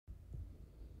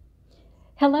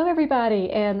Hello everybody,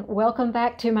 and welcome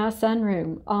back to my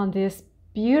sunroom on this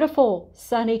beautiful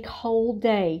sunny cold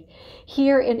day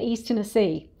here in East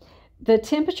Tennessee. The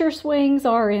temperature swings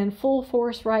are in full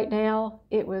force right now.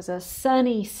 It was a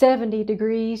sunny 70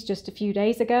 degrees just a few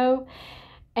days ago,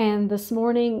 and this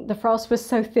morning the frost was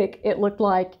so thick it looked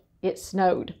like it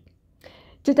snowed.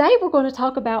 Today we're going to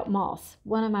talk about moss,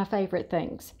 one of my favorite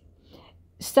things.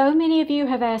 So many of you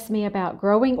have asked me about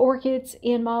growing orchids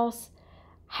in moss.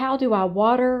 How do I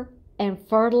water and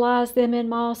fertilize them in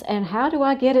moss, and how do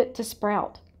I get it to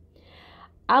sprout?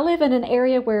 I live in an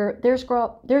area where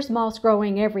there's moss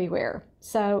growing everywhere,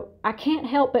 so I can't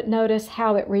help but notice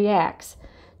how it reacts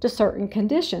to certain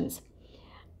conditions.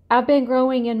 I've been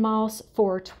growing in moss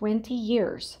for 20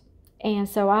 years, and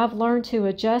so I've learned to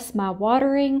adjust my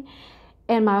watering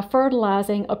and my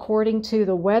fertilizing according to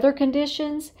the weather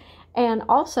conditions and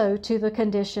also to the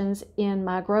conditions in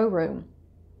my grow room.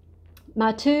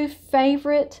 My two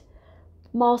favorite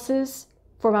mosses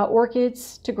for my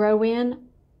orchids to grow in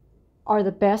are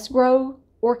the Best Grow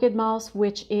orchid moss,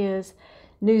 which is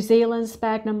New Zealand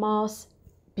sphagnum moss,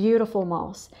 beautiful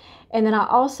moss. And then I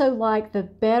also like the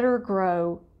Better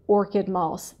Grow orchid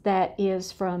moss that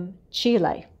is from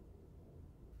Chile.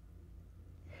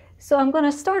 So I'm going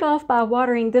to start off by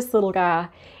watering this little guy.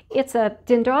 It's a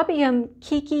Dendrobium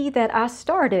kiki that I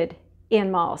started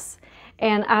in moss.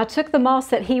 And I took the moss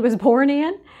that he was born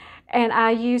in and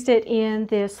I used it in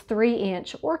this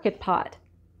 3-inch orchid pot.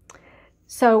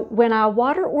 So when I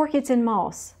water orchids in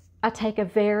moss, I take a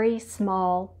very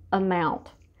small amount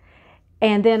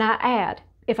and then I add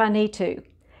if I need to.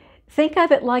 Think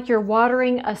of it like you're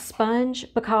watering a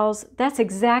sponge, because that's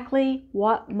exactly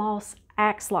what moss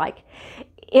acts like.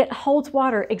 It holds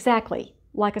water exactly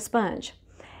like a sponge.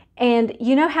 And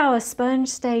you know how a sponge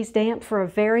stays damp for a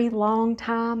very long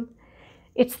time?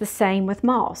 It's the same with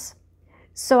moss.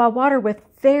 So I water with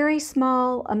very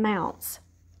small amounts.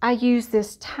 I use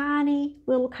this tiny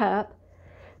little cup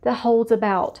that holds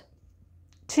about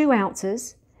 2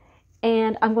 ounces,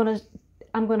 and I'm going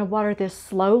to water this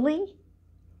slowly,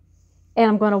 and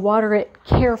I'm going to water it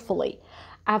carefully.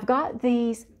 I've got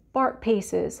these bark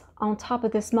pieces on top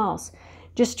of this moss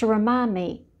just to remind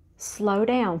me, slow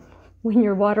down when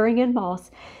you're watering in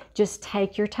moss. Just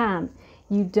take your time.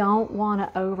 You don't want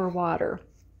to overwater.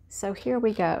 So here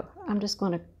we go. I'm just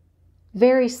going to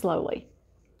very slowly.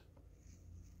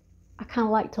 I kind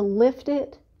of like to lift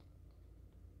it.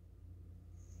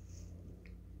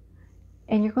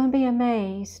 And you're going to be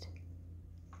amazed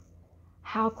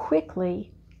how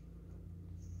quickly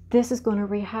this is going to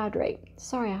rehydrate.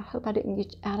 Sorry, I hope I didn't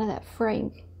get out of that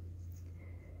frame.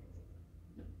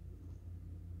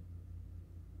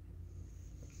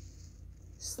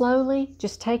 Slowly,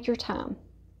 just take your time.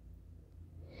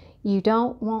 You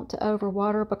don't want to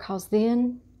overwater, because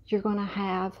then you're going to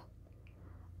have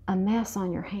a mess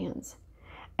on your hands.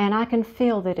 And I can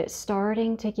feel that it's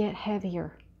starting to get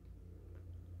heavier.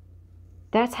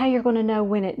 That's how you're going to know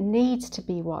when it needs to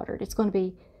be watered. It's going to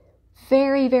be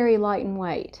very, very light in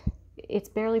weight. It's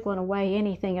barely going to weigh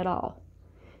anything at all.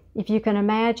 If you can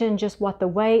imagine just what the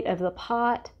weight of the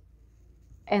pot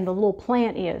and the little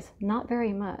plant is, not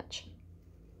very much.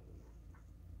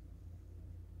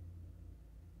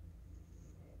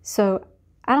 So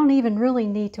I don't even really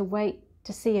need to wait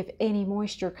to see if any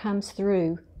moisture comes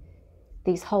through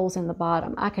these holes in the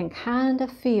bottom. I can kind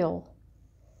of feel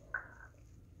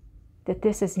that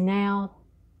this is now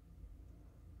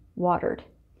watered.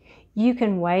 You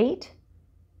can wait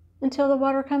until the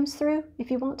water comes through if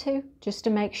you want to, just to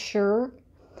make sure.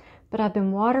 But I've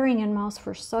been watering in moss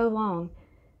for so long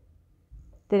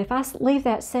that if I leave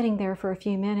that sitting there for a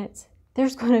few minutes,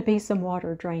 there's going to be some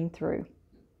water drained through.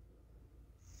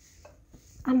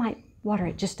 I might water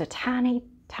it just a tiny,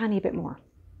 tiny bit more.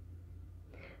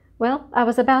 Well, I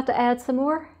was about to add some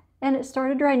more and it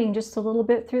started draining just a little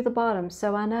bit through the bottom,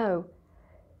 so I know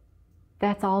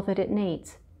that's all that it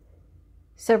needs.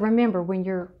 So remember, when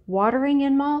you're watering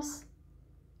in moss,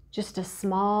 just a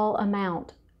small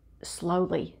amount,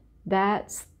 slowly.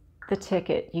 That's the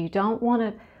ticket. You don't want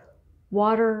to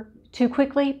water too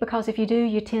quickly, because if you do,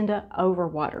 you tend to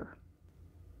overwater.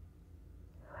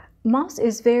 Moss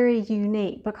is very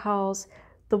unique because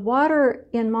the water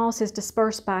in moss is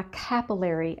dispersed by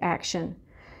capillary action.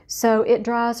 So it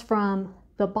dries from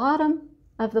the bottom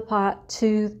of the pot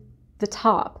to the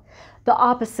top, the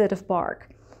opposite of bark.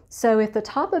 So if the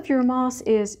top of your moss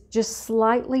is just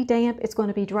slightly damp, it's going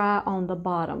to be dry on the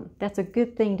bottom. That's a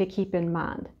good thing to keep in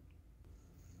mind.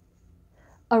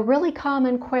 A really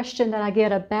common question that I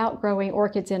get about growing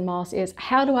orchids in moss is,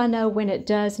 how do I know when it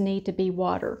does need to be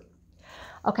watered?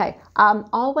 Okay, I'm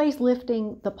always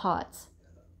lifting the pots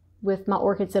with my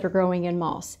orchids that are growing in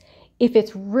moss. If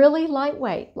it's really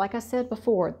lightweight, like I said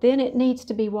before, then it needs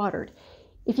to be watered.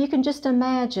 If you can just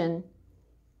imagine,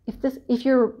 if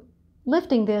you're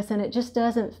lifting this and it just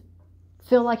doesn't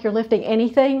feel like you're lifting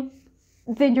anything,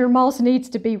 then your moss needs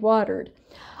to be watered.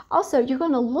 Also, you're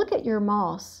going to look at your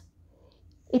moss.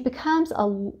 It becomes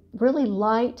a really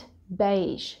light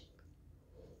beige.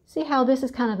 See how this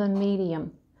is kind of a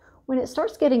medium. When it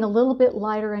starts getting a little bit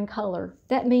lighter in color,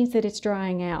 that means that it's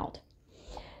drying out.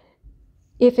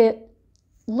 If it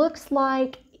looks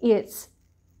like it's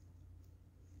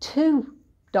too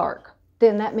dark,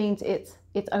 then that means it's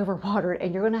overwatered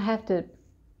and you're going to have to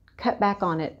cut back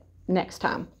on it next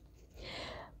time.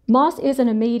 Moss isn't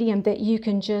a medium that you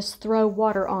can just throw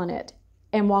water on it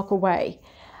and walk away.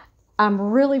 I'm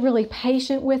really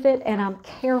patient with it, and I'm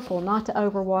careful not to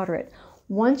overwater it.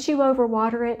 Once you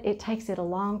overwater it, it takes it a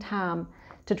long time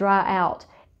to dry out,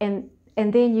 and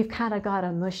then you've kind of got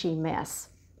a mushy mess.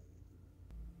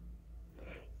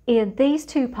 In these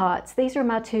two pots, these are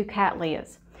my two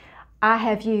cattleyas. I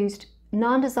have used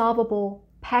non-dissolvable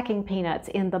packing peanuts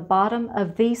in the bottom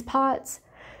of these pots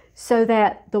so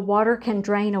that the water can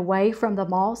drain away from the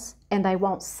moss and they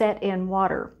won't set in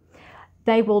water.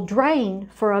 They will drain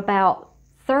for about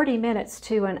 30 minutes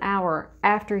to an hour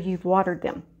after you've watered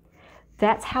them.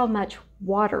 That's how much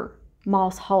water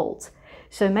moss holds.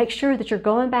 So make sure that you're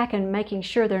going back and making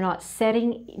sure they're not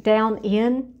setting down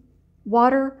in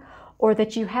water, or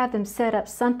that you have them set up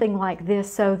something like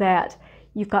this so that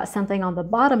you've got something on the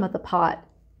bottom of the pot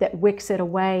that wicks it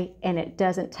away and it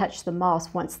doesn't touch the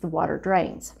moss once the water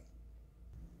drains.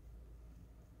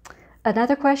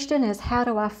 Another question is, how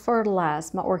do I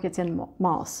fertilize my orchids in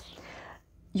moss?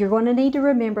 You're going to need to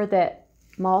remember that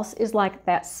moss is like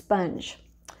that sponge.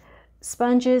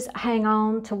 Sponges hang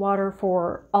on to water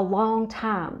for a long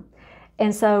time,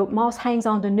 and so moss hangs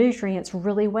on to nutrients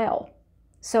really well.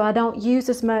 So I don't use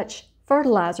as much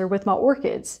fertilizer with my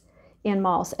orchids in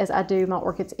moss as I do my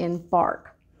orchids in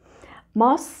bark.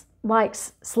 Moss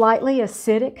likes slightly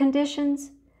acidic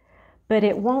conditions, but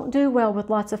it won't do well with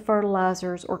lots of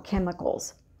fertilizers or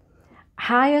chemicals.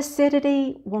 High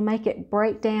acidity will make it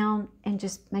break down and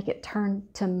just make it turn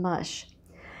to mush.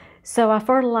 So I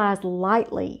fertilize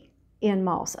lightly in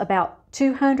moss, about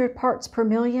 200 parts per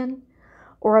million,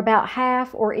 or about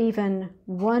half or even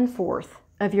 1/4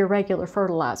 of your regular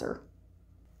fertilizer.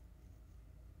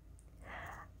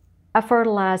 I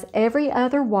fertilize every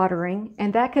other watering,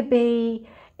 and that could be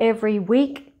every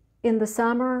week in the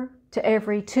summer to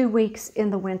every 2 weeks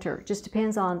in the winter. Just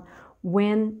depends on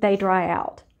when they dry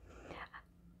out.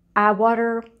 I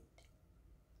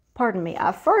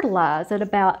fertilize at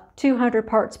about 200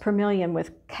 parts per million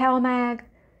with CalMag,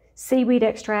 seaweed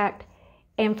extract,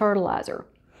 and fertilizer.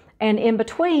 And in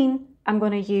between, I'm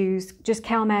going to use just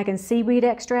CalMag and seaweed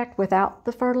extract without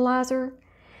the fertilizer.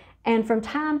 And from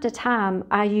time to time,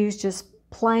 I use just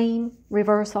plain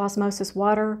reverse osmosis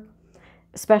water,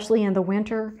 especially in the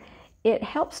winter. It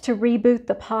helps to reboot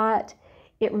the pot,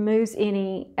 it removes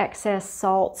any excess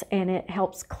salts, and it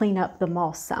helps clean up the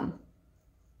moss some.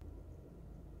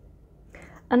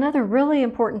 Another really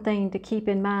important thing to keep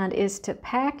in mind is to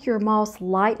pack your moss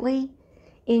lightly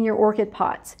in your orchid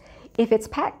pots. If it's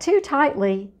packed too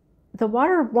tightly, the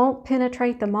water won't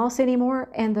penetrate the moss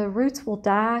anymore and the roots will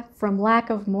die from lack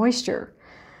of moisture.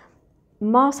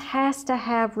 Moss has to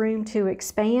have room to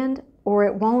expand or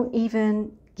it won't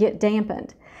even get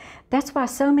dampened. That's why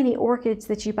so many orchids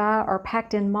that you buy are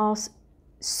packed in moss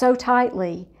so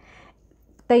tightly.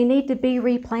 They need to be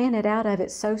replanted out of it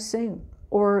so soon,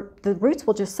 or the roots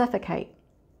will just suffocate.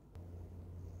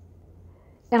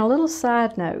 And a little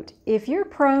side note, if you're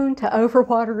prone to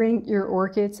overwatering your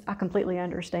orchids, I completely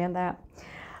understand that.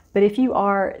 But if you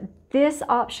are, this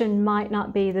option might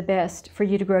not be the best for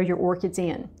you to grow your orchids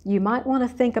in. You might want to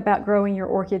think about growing your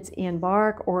orchids in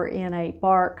bark or in a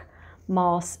bark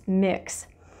moss mix.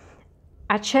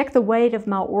 I check the weight of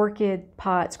my orchid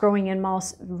pots growing in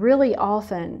moss really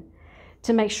often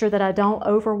to make sure that I don't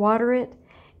overwater it.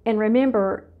 And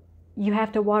remember, you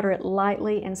have to water it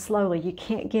lightly and slowly. You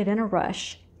can't get in a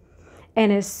rush.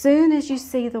 And as soon as you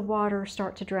see the water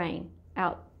start to drain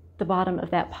out the bottom of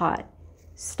that pot,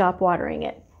 stop watering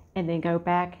it and then go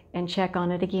back and check on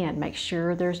it again. Make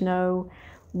sure there's no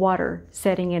water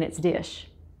setting in its dish.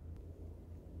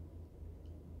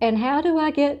 And how do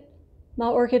I get my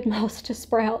orchid moss to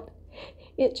sprout?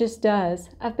 It just does.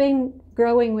 I've been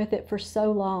growing with it for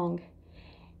so long,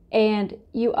 and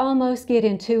you almost get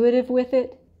intuitive with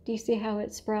it. Do you see how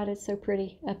it sprouted so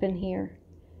pretty up in here?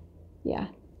 Yeah.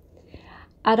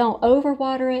 I don't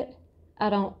overwater it. I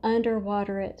don't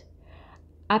underwater it.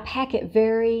 I pack it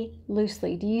very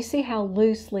loosely. Do you see how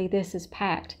loosely this is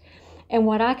packed? And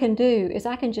what I can do is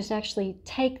I can just actually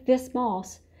take this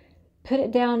moss, put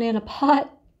it down in a pot,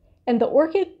 and the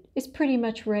orchid is pretty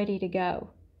much ready to go.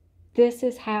 This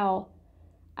is how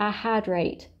I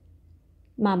hydrate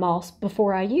my moss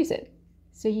before I use it.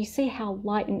 So you see how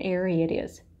light and airy it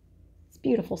is. It's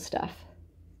beautiful stuff.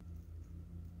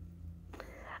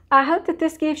 I hope that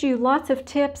this gives you lots of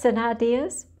tips and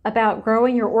ideas about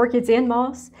growing your orchids in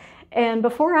moss. And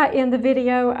before I end the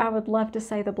video, I would love to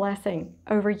say the blessing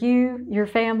over you, your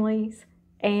families,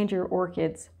 and your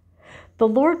orchids. The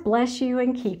Lord bless you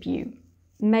and keep you.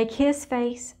 Make His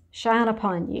face shine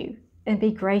upon you and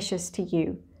be gracious to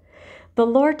you. The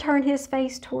Lord turn His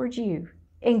face towards you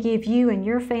and give you and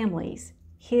your families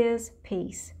His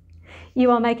peace.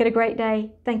 You all make it a great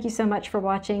day. Thank you so much for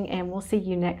watching, and we'll see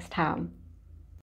you next time.